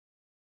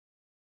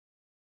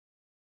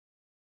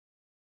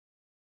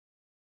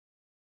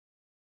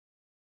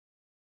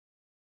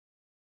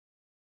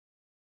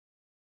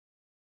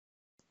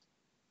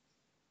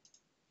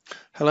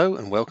Hello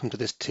and welcome to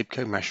this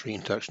TIBCO Mashery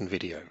introduction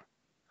video.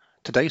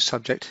 Today's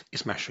subject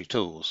is Mashery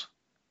Tools.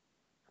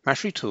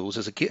 Mashery Tools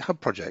is a GitHub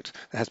project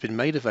that has been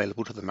made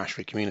available to the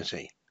Mashery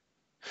community.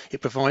 It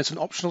provides an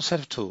optional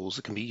set of tools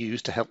that can be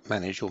used to help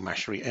manage your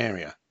Mashery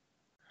area.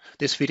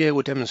 This video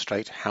will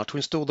demonstrate how to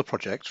install the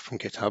project from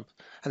GitHub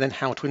and then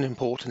how to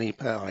import an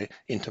API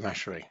into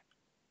Mashery.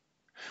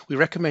 We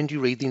recommend you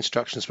read the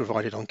instructions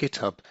provided on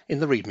GitHub in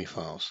the README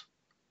files.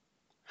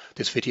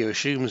 This video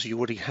assumes you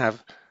already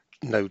have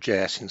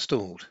Node.js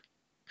installed.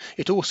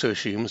 It also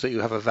assumes that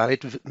you have a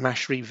valid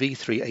Mashery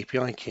v3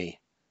 API key.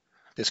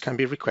 This can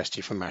be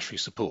requested from Mashery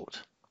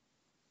support.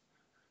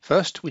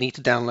 First, we need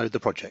to download the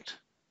project.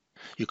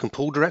 You can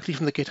pull directly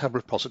from the GitHub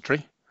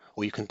repository,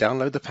 or you can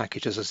download the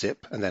package as a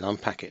zip and then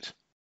unpack it.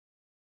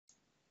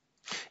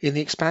 In the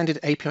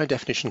expanded API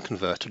definition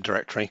converter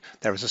directory,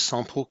 there is a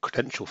sample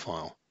credential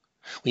file.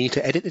 We need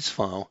to edit this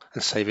file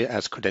and save it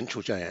as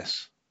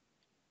credential.js.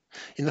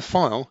 In the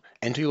file,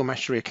 enter your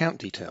Mashery account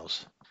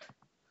details,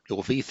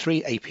 your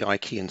v3 API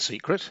key and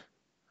secret,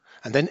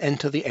 and then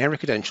enter the area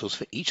credentials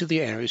for each of the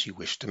areas you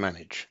wish to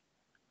manage.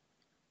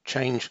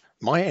 Change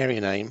My Area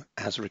Name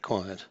as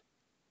required.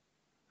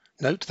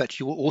 Note that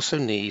you will also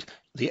need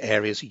the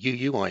area's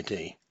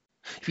UUID.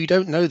 If you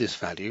don't know this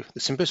value, the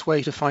simplest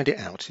way to find it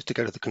out is to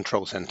go to the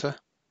Control Center,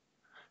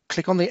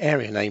 click on the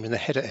area name in the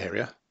header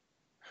area,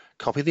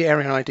 copy the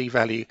area ID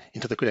value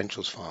into the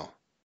credentials file.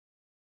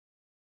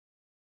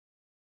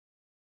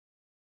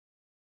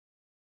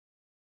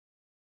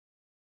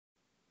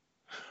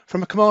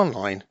 From a command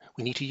line,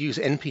 we need to use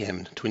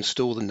npm to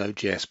install the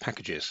Node.js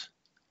packages.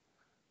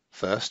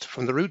 First,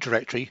 from the root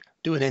directory,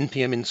 do an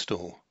npm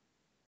install.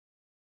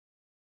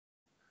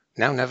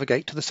 Now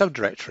navigate to the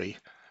subdirectory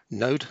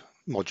node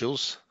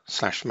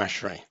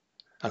modules/mashery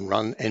and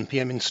run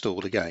npm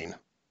install again.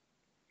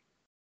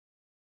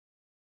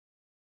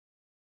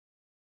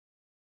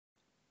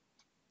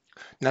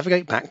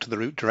 Navigate back to the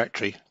root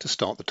directory to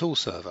start the tool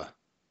server.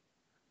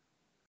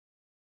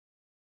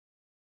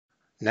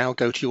 Now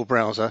go to your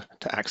browser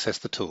to access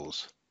the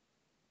tools.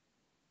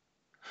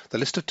 The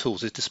list of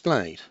tools is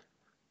displayed.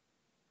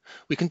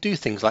 We can do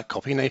things like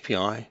copy an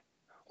API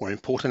or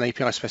import an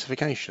API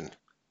specification.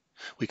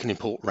 We can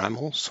import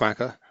RAML,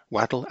 Swagger,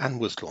 Waddle, and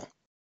WSDL.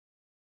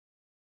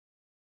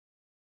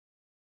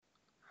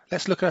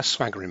 Let's look at our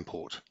Swagger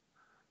import.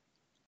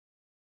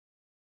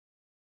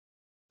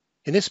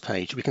 In this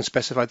page, we can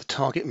specify the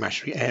target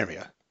Mashery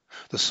area,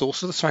 the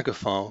source of the Swagger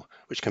file,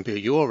 which can be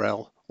a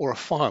URL or a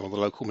file on the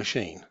local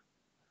machine.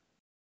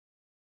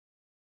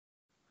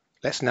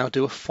 Let's now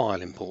do a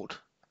file import.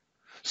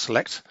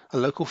 Select a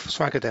local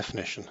Swagger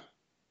definition.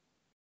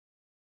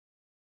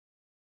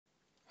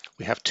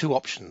 We have two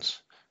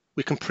options.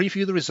 We can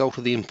preview the result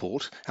of the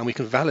import and we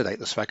can validate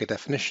the Swagger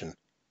definition.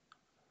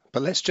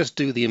 But let's just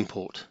do the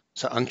import,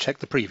 so uncheck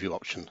the preview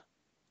option.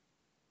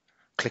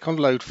 Click on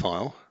Load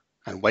File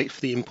and wait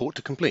for the import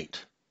to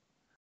complete.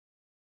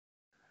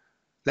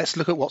 Let's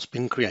look at what's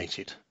been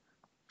created.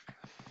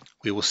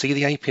 We will see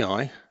the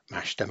API,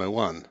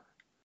 mashdemo1,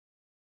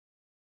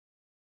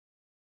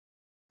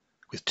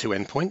 with two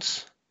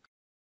endpoints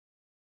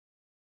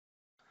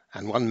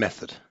and one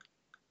method,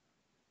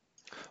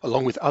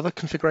 along with other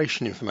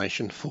configuration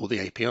information for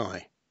the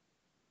API.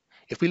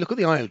 If we look at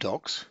the IO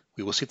docs,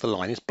 we will see the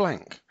line is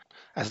blank,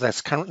 as there's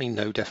currently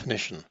no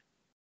definition.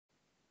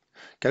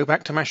 Go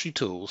back to Mashery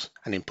Tools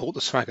and import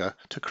the Swagger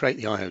to create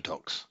the IO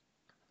docs.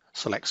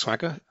 Select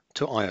Swagger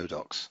to IO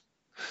docs.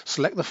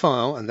 Select the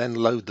file and then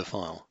load the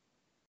file.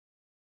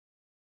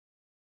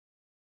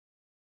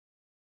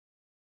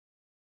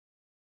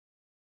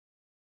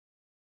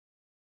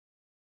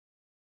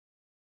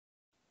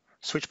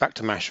 Switch back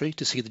to Mashery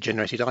to see the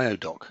generated IO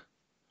doc.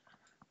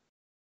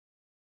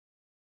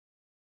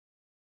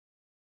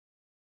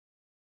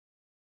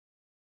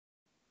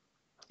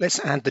 Let's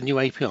add the new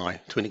API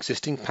to an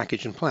existing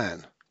package and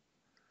plan.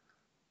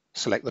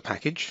 Select the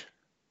package,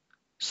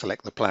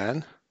 select the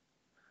plan,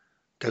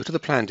 go to the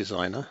plan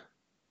designer,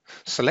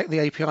 select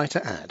the API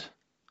to add,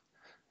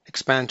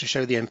 expand to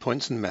show the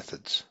endpoints and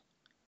methods.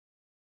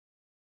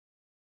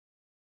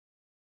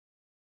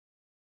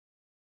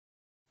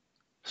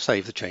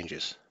 Save the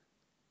changes.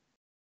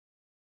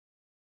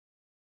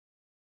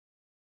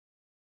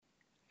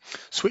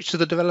 Switch to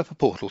the developer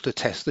portal to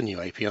test the new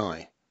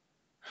API.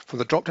 From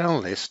the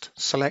drop-down list,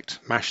 select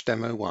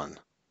mashdemo1.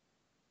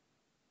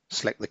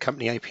 Select the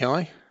company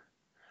API,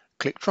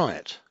 click Try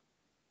It.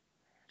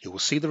 You will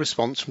see the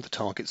response from the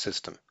target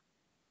system.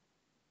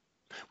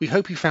 We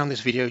hope you found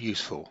this video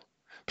useful.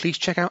 Please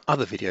check out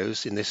other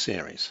videos in this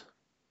series.